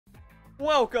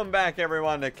Welcome back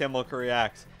everyone to Chemical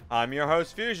Reacts. I'm your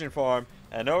host Fusion Form,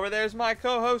 and over there's my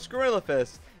co-host Gorilla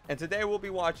Fist, and today we'll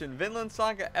be watching Vinland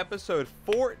Saga episode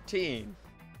 14.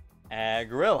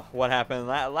 Gorilla, what happened in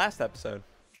that last episode?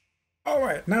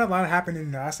 Alright, not a lot happened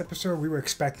in the last episode. We were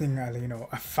expecting,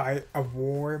 a fight, a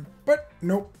war, but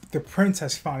nope. The prince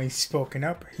has finally spoken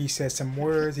up. He said some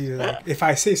words. He's like, if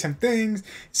I say some things,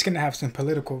 it's going to have some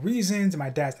political reasons. My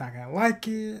dad's not going to like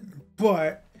it,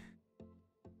 but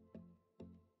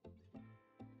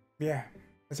yeah,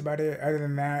 that's about it. Other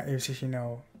than that, it was just,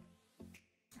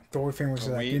 Thorfinn was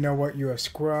like, you know what, you're a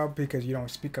scrub because you don't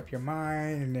speak up your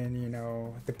mind. And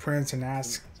then, the prince and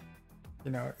asks,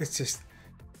 it's just,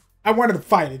 I wanted to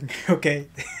fight it, okay?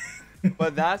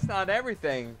 But that's not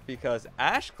everything, because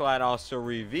Ashclad also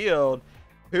revealed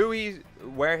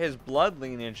where his blood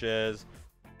lineage is,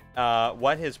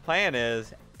 what his plan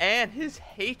is, and his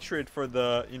hatred for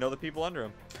the people under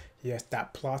him. Yes,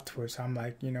 that plot twist. I'm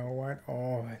like, you know what?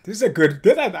 Oh, this is a good.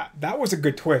 That was a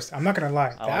good twist. I'm not gonna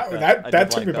lie. That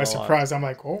took me by surprise. I'm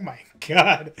like, oh my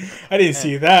god, I didn't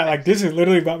see that. Like, this is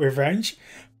literally about revenge,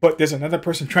 but there's another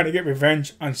person trying to get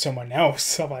revenge on someone else.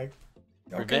 So I'm like,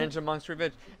 okay. Revenge amongst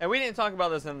revenge. And we didn't talk about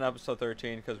this in episode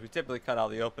 13 because we typically cut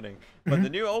out the opening. But the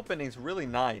new opening's really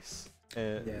nice,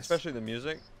 yes. Especially the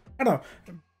music. I don't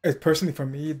know. Personally, for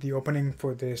me, the opening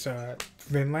for this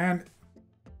Vinland,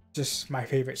 just my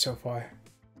favorite so far.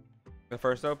 The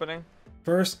first opening?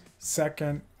 First,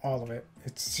 second, all of it.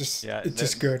 It's just, it's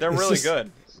just good. They're really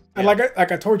good. And like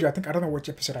I told you, I don't know which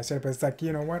episode I said, but it's like,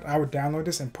 you know what? I would download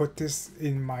this and put this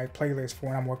in my playlist for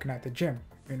when I'm working at the gym,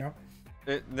 I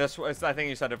think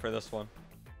you said it for this one.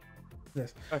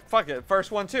 Yes. Fuck it.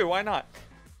 First one too. Why not?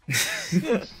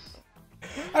 I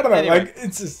don't know. Anyway. Like,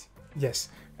 it's just, yes.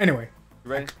 Anyway.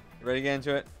 You ready? You ready to get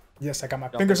into it? Yes, I got my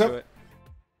fingers up.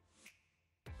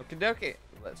 Okie dokie.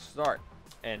 Let's start.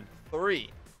 In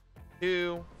 3,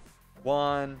 2,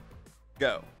 1,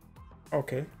 go.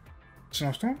 Okay.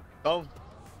 Snowstorm? Oh.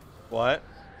 What?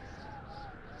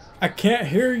 I can't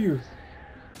hear you.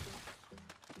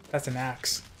 That's an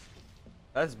axe.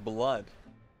 That's blood.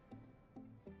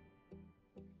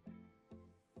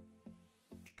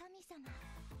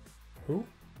 Who?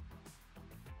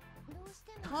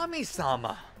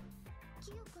 Kami-sama.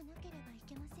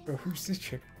 Bro, who's this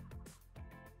chick?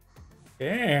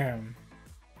 Damn.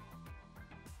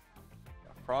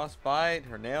 Frostbite.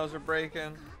 Her nails are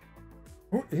breaking.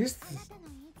 Who is this?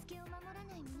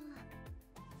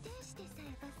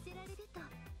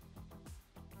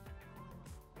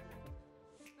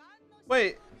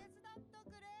 Wait,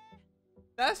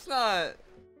 that's not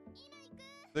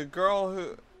the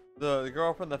girl the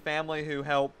girl from the family who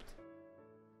helped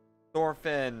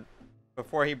Thorfinn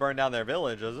before he burned down their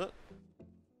village, is it?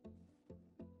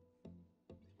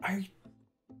 I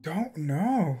don't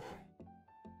know.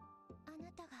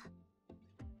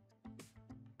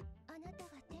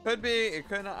 Could be. It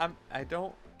could not. I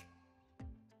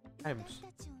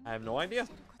have no idea.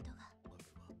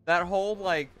 That whole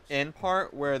end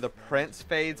part where the prince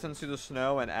fades into the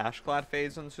snow and Ashclad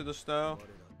fades into the snow,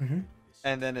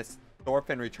 and then it's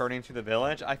Thorfinn returning to the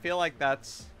village. I feel like they're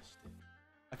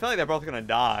both gonna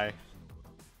die.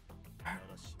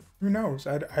 Who knows?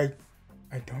 I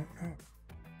don't know.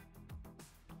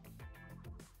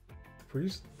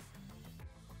 Priest?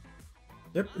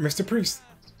 Yep, Mr. Priest.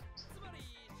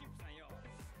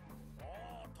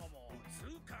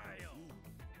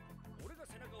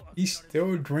 He's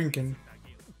still drinking.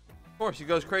 Of course, he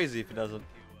goes crazy if he doesn't.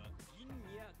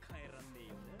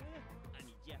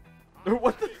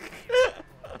 What the?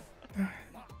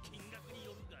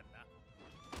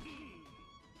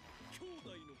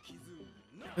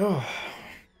 Oh.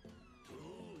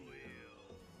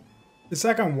 It's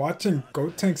like I'm watching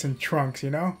Goat Tanks and Trunks,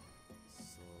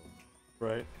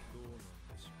 Right.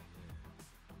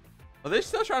 Are they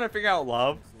still trying to figure out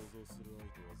love?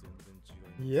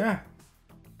 Yeah.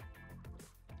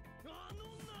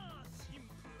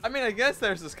 I mean, I guess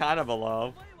there's this kind of a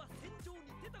love.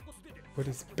 With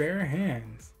his bare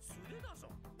hands.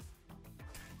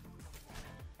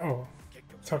 Oh,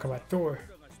 talk about Thor.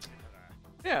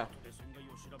 Yeah.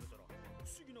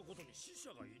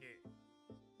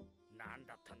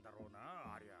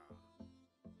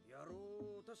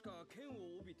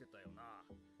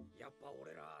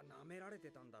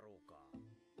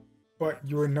 But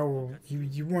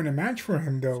you weren't a match for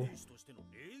him though.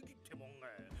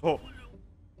 Oh.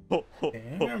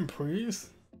 Damn, Priest.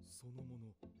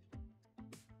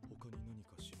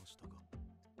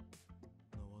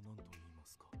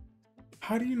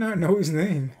 How do you not know his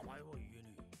name?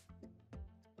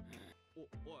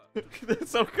 They're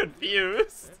so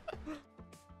confused.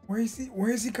 Where is he? Where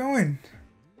is he going?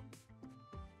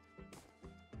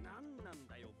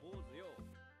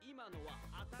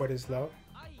 What is love?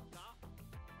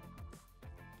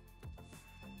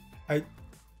 I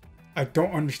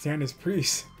don't understand this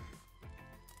priest.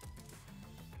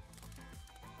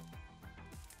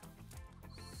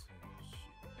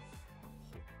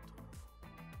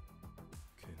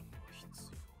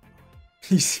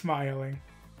 He's smiling.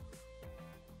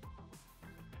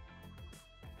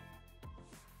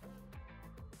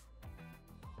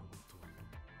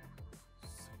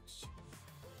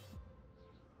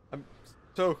 I'm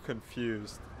so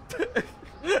confused.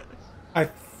 I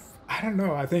don't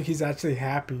know. I think he's actually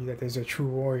happy that there's a true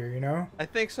warrior, you know? I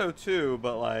think so too,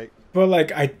 but like... But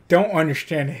like, I don't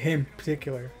understand him in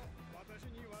particular.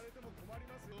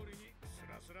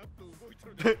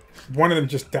 One of them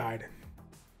just died.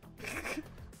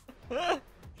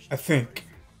 I think.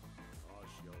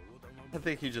 I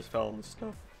think he just fell in the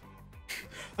snow.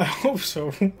 I hope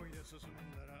so.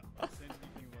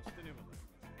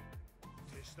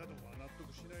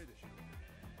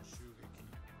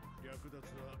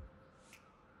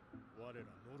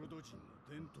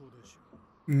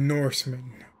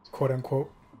 Norsemen, quote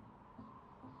unquote.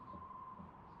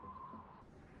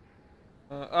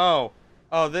 Oh,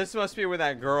 this must be where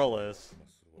that girl is.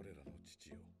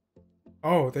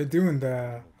 Oh, they're doing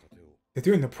the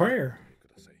prayer.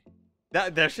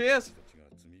 There she is.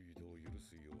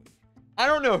 I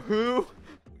don't know who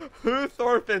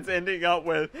Thorfinn's ending up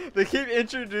with. They keep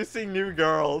introducing new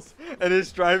girls, and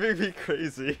it's driving me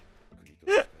crazy.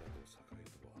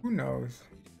 Who knows?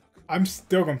 I'm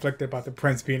still conflicted about the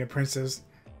prince being a princess.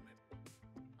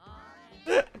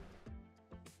 They're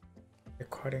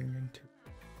cutting into.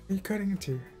 What are you cutting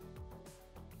into?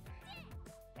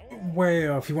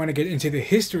 Well, if you want to get into the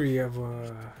history of,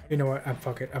 you know what?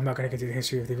 Fuck it. I'm not gonna get into the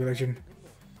history of the religion.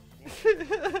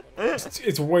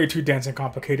 It's way too dense and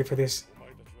complicated for this.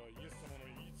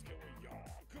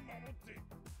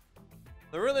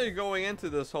 They're really going into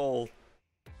this whole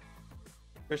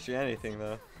Christianity thing,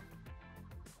 though.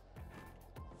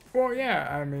 Well, yeah.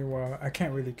 I mean, well, I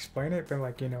can't really explain it, but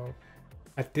like, you know,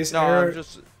 at this No, era,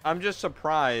 I'm just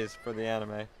surprised for the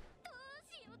anime.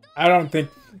 I don't think.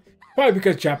 Probably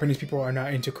because Japanese people are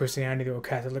not into Christianity or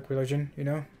Catholic religion, you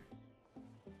know?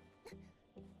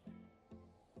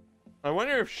 I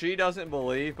wonder if she doesn't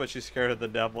believe, but she's scared of the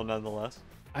devil nonetheless.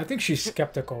 I think she's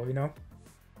skeptical, you know?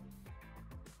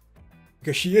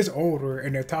 Because she is older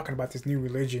and they're talking about this new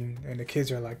religion and the kids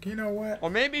are like, you know what? Or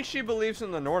maybe she believes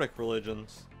in the Nordic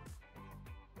religions.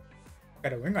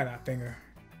 Got a ring on that finger.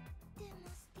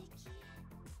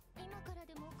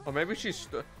 Or maybe she's...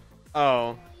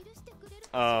 Oh,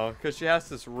 because she has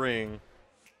this ring.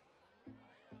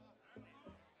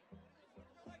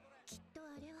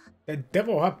 The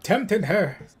devil have tempted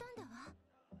her.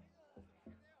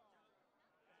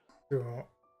 So,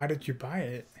 how did you buy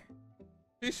it?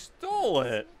 She stole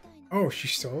it. Oh, she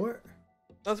stole it?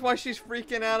 That's why she's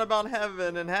freaking out about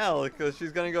heaven and hell, because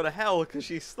she's gonna go to hell because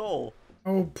she stole.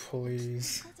 Oh,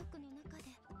 please.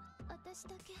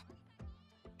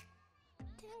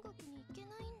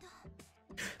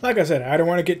 Like I said, I don't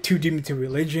want to get too deep into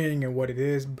religion and what it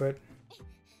is, but...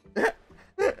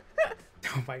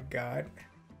 Oh my god.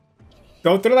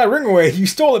 Don't throw that ring away. You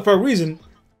stole it for a reason.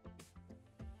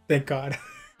 Thank God.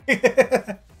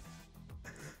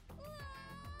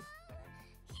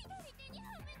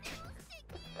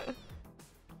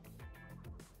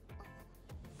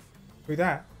 Who's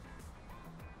that?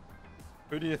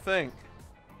 Who do you think?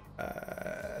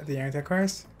 The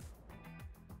Antichrist?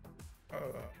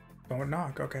 Don't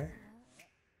knock, okay.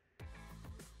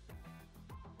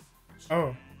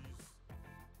 Oh.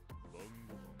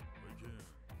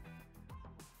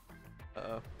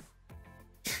 Uh-oh.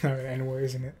 Anyway,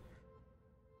 isn't it?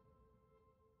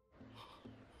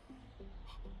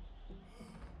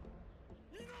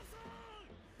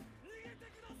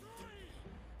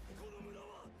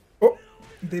 Oh!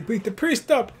 They beat the priest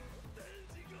up!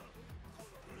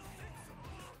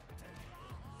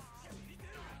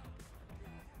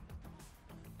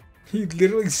 He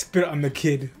literally spit on the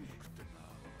kid.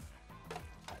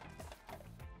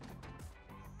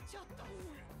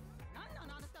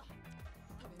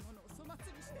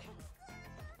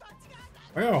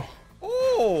 Well.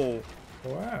 Oh!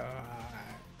 Wow.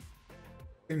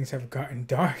 Things have gotten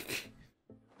dark.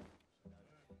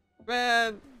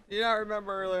 Man, you not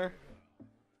remember earlier?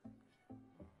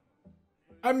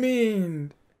 I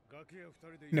mean,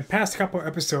 in the past couple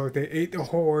episodes, they ate the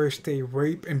horse, they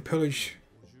rape and pillage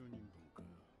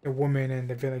the woman and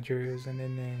the villagers, and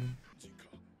then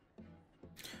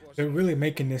they're really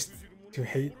making this to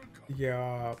hate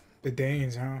the The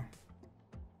Danes, huh?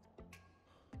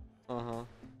 Uh-huh.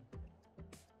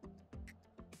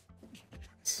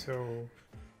 So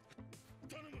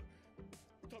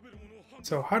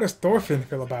how does Thorfinn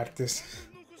feel about this?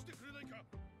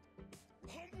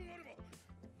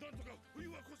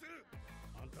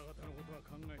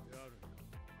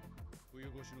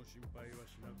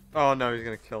 Oh no, he's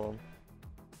gonna kill him.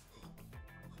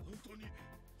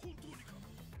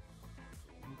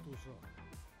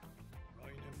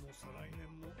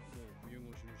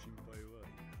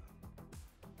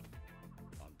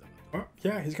 Oh,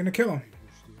 yeah, he's gonna kill him.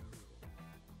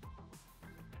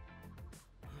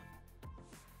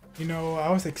 You know, I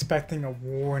was expecting a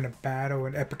war and a battle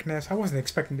and epicness. I wasn't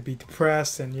expecting to be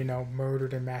depressed and, you know,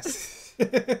 murdered and mass.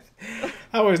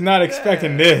 I was not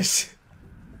expecting this.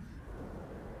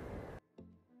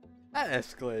 That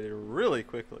escalated really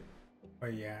quickly.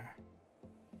 But yeah.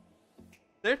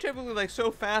 They're typically like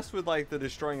so fast with like the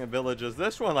destroying of villages.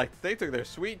 This one, like, they took their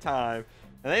sweet time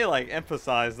and they like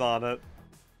emphasized on it.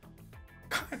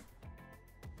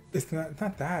 It's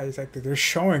not that. It's like they're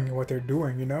showing what they're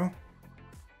doing, you know?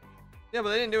 Yeah,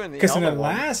 but they didn't do it in the Because in the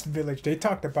last village, they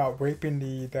talked about raping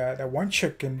the one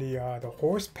chick in the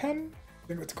horse pen. I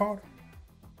think it's called.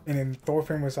 And then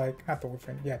Thorfinn was like, not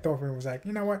Thorfinn. Yeah, Thorfinn was like,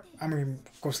 you know what? I'm gonna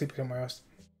go sleep somewhere else.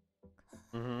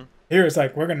 Mm-hmm. Here it's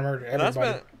like we're gonna murder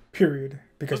everybody. Period.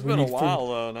 Because we need food. It's been a while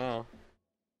though now.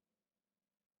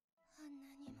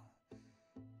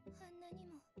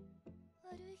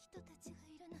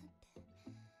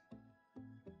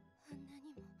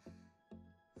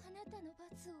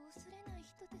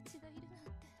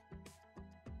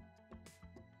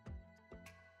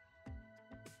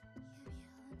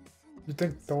 You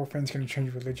think Thorfinn's gonna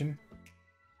change religion?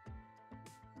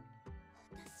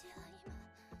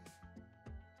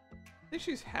 I think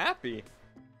she's happy.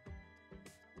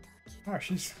 Oh,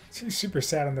 she's super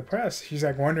sad and depressed. She's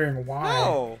like wondering why.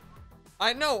 No,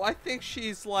 I know. I think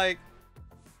she's like,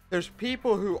 there's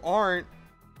people who aren't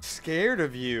scared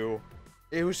of you.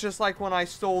 It was just like when I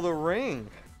stole the ring.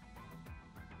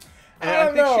 And I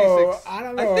don't know. I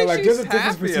think like, she's there's a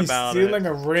difference between stealing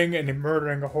a ring and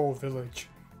murdering a whole village.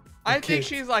 I think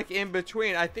she's like in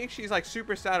between. I think she's like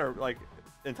super sad or like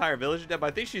entire village is dead, but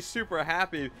I think she's super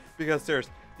happy because there's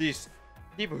these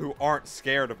people who aren't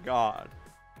scared of God.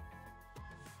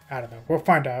 I don't know. We'll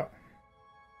find out.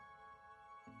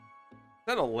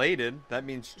 Not elated. That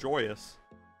means joyous.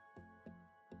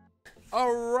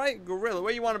 All right, Gorilla.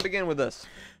 Where you want to begin with this?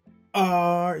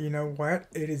 You know what?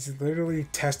 It is literally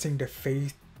testing the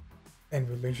faith and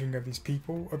religion of these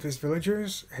people, of these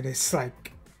villagers, and it's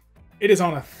like, it is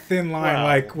on a thin line, wow.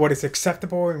 Like what is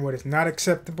acceptable and what is not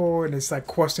acceptable, and it's like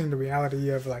questioning the reality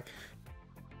of like,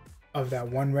 of that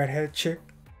one redhead chick.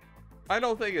 I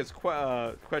don't think it's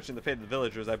questioning the fate of the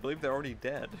villagers. I believe they're already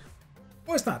dead.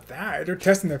 Well, it's not that. They're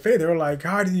testing their faith. They're like,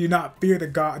 how do you not fear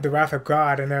the wrath of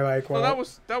God? And they're like, well,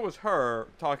 that was her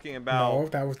talking about. No,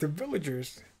 that was the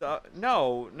villagers.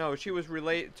 No, she was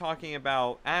talking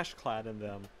about Ashclad and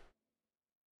them.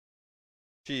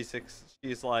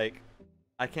 She's like,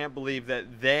 I can't believe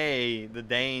that the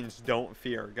Danes, don't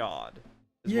fear God.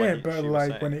 Yeah, but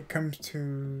like when it comes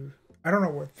to, I don't know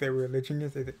what their religion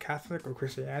is it Catholic or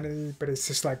Christianity, but it's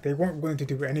just like they weren't willing to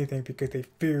do anything because they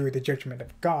fear the judgment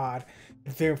of God.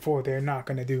 Therefore, they're not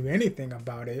going to do anything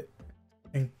about it,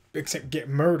 and except get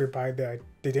murdered by the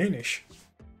Danish.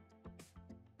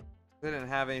 They didn't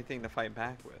have anything to fight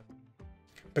back with.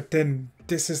 But then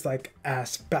this is like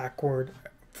ass backward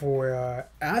for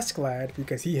Askeladd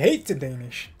because he hates the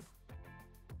Danish.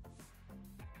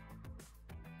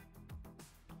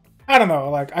 I don't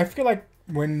know. Like I feel like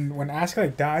when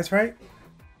Askeladd dies, right?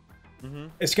 Mm-hmm.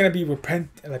 It's gonna be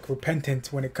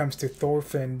repentant when it comes to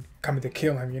Thorfinn coming to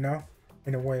kill him. You know,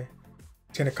 in a way,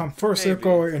 it's gonna come full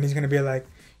circle, and he's gonna be like,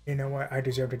 you know what, I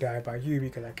deserve to die by you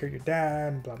because I killed your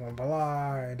dad, and blah blah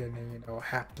blah, and then you know,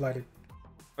 half-blooded.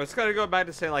 It's gotta go back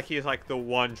to saying like he's like the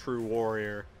one true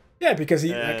warrior. Yeah, because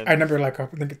he, like, I remember like I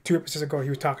think 2 episodes ago he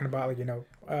was talking about like, you know,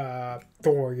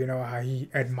 Thor, you know, how he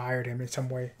admired him in some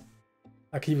way,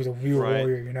 like he was a real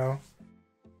warrior, you know.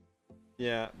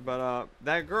 Yeah, but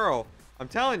that girl, I'm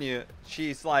telling you,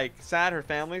 she's like sad her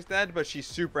family's dead, but she's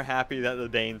super happy that the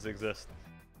Danes exist.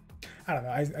 I don't know.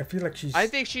 I feel like she's. I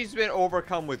think she's been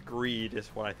overcome with greed, is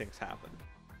what I think's happened.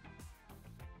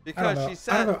 Because she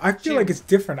said. I don't know. I feel like it's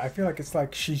different. I feel like it's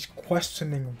like she's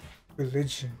questioning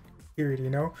religion. Period.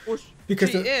 You know. Well, because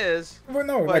she is. Well,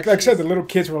 no. Like I said, the little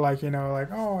kids were like, you know, like,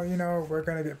 oh, you know, we're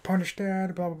gonna get punished,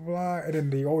 Dad. Blah blah blah. And then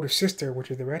the older sister,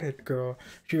 which is the redhead girl,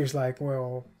 she was like,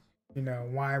 well, You know,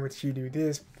 why would she do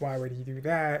this? Why would he do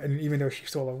that? And even though she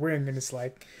stole a ring, and it's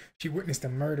like she witnessed the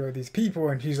murder of these people,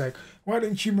 and she's like, why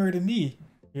didn't you murder me?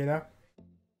 You know?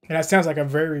 And that sounds like a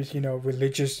very, you know,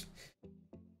 religious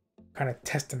kind of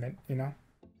testament, you know,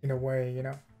 in a way, you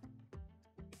know.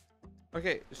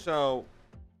 Okay, so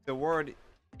the word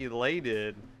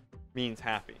elated means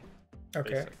happy. Okay.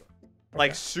 Basically.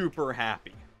 Like super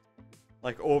happy.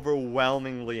 Like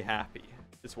overwhelmingly happy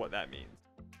is what that means.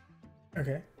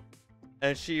 Okay.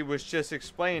 And she was just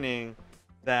explaining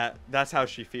that that's how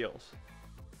she feels.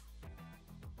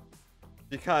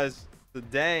 Because the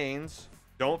Danes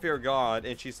don't fear God,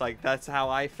 and she's like, that's how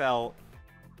I felt.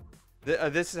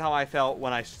 This is how I felt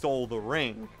when I stole the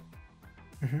ring.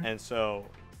 Mm-hmm. And so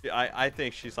I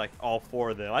think she's like all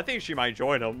for them. I think she might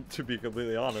join them, to be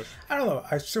completely honest. I don't know.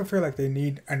 I still feel like they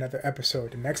need another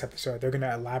episode. The next episode, they're going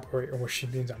to elaborate on what she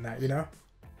means on that, you know?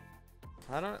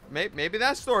 I don't know. Maybe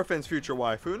that's Thorfinn's future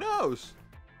wife. Who knows?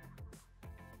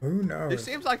 Who knows? She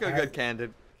seems like a good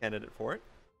candidate for it.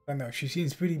 I know. She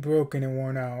seems pretty broken and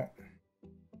worn out. She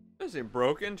doesn't seem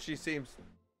broken. She seems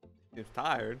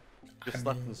tired. Just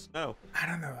left in the snow. I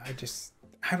don't know.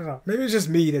 I don't know. Maybe it's just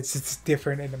me that's it's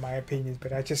different in my opinions,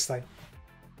 but I just like.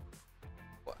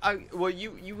 Well,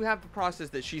 you have the process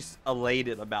that she's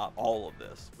elated about all of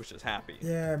this, which is happy.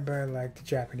 Yeah, but like the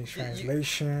Japanese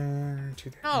translation to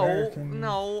the American.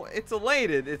 No, it's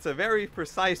elated. It's a very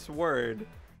precise word.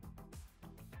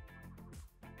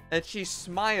 And she's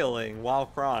smiling while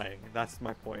crying. That's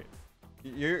my point.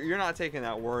 You're not taking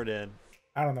that word in.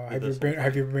 I don't know. Have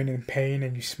you ever been in pain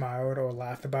and you smiled or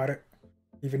laughed about it,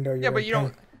 even though you're but you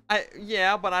pain?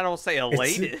 don't. But I don't say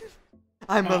elated.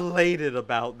 I'm elated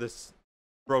about this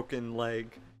broken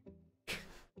leg.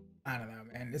 I don't know,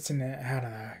 man. I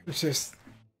don't know. It's just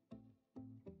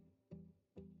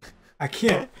I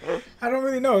can't. I don't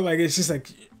really know. Like it's just like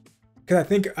because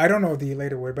I don't know the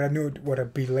elated word, but I knew what a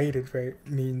belated right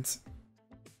means.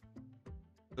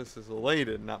 This is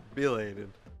elated, not belated.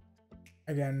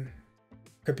 Again,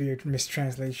 could be a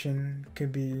mistranslation.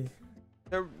 Could be.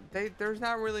 There's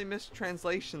not really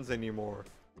mistranslations anymore.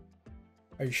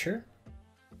 Are you sure?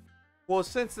 Well,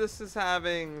 since this is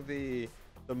having the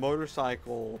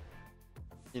motorcycle,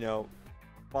 you know,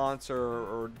 sponsor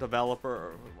or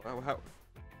developer or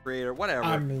creator, whatever.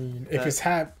 I mean, if it's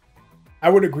had, I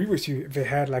would agree with you if it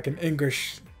had like an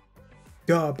English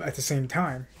dub at the same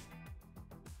time.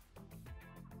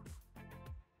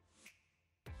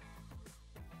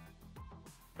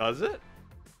 Does it?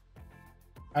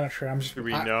 I'm not sure. Do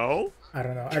we know? I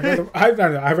don't know. I'd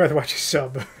rather watch a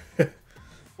sub.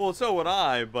 Well, so would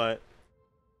I, but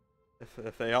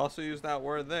if they also use that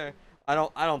word there, I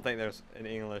don't think there's an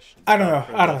English. I don't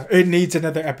know. It needs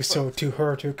another episode to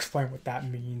her to explain what that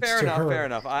means. Fair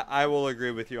enough. I will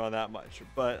agree with you on that much.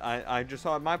 But I just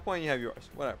saw my point. You have yours.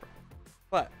 Whatever.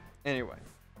 But anyway,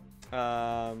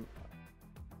 other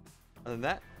than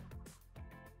that,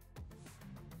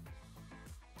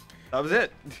 that was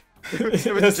it.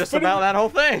 It was just about that whole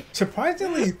thing.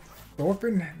 Surprisingly,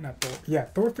 Thorfinn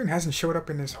hasn't showed up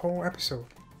in this whole episode.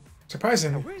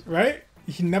 Surprisingly, right?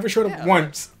 He never showed up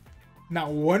once.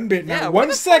 Not one bit, not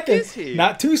 1 second,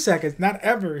 not 2 seconds, not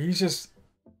ever. He's just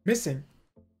missing.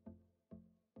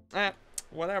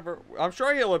 Whatever. I'm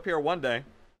sure he'll appear one day.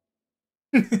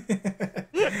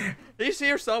 He's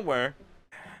here somewhere.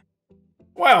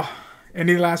 Well,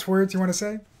 any last words you want to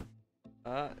say?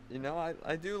 You know,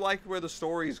 I do like where the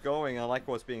story's going. I like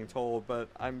what's being told, but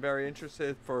I'm very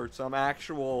interested for some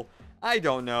actual, I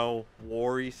don't know,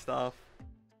 war-y stuff.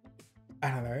 I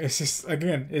don't know. It's just,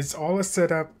 again, it's all a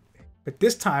setup. But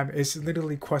this time, it's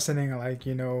literally questioning, like,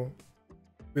 you know,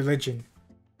 religion.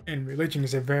 And religion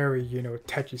is a very, you know,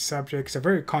 touchy subject. It's a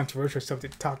very controversial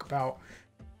subject to talk about,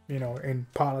 you know, in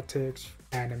politics,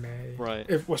 anime. Right.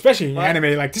 Especially in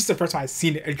anime. Like, this is the first time I've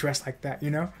seen it addressed like that, you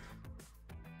know?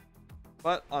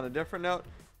 But on a different note,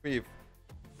 we've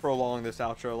prolonged this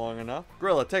outro long enough.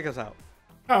 Gorilla, take us out.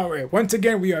 Alright, once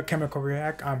again, we are Chemical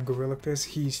React. I'm Gorilla Fist.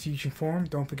 He's Fusion Form.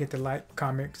 Don't forget to like,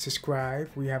 comment,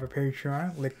 subscribe. We have a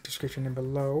Patreon. Link description in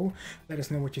below. Let us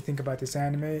know what you think about this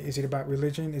anime. Is it about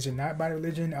religion? Is it not about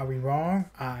religion? Are we wrong?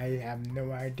 I have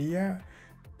no idea.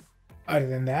 Other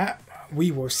than that, we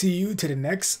will see you to the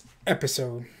next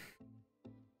episode.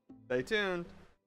 Stay tuned.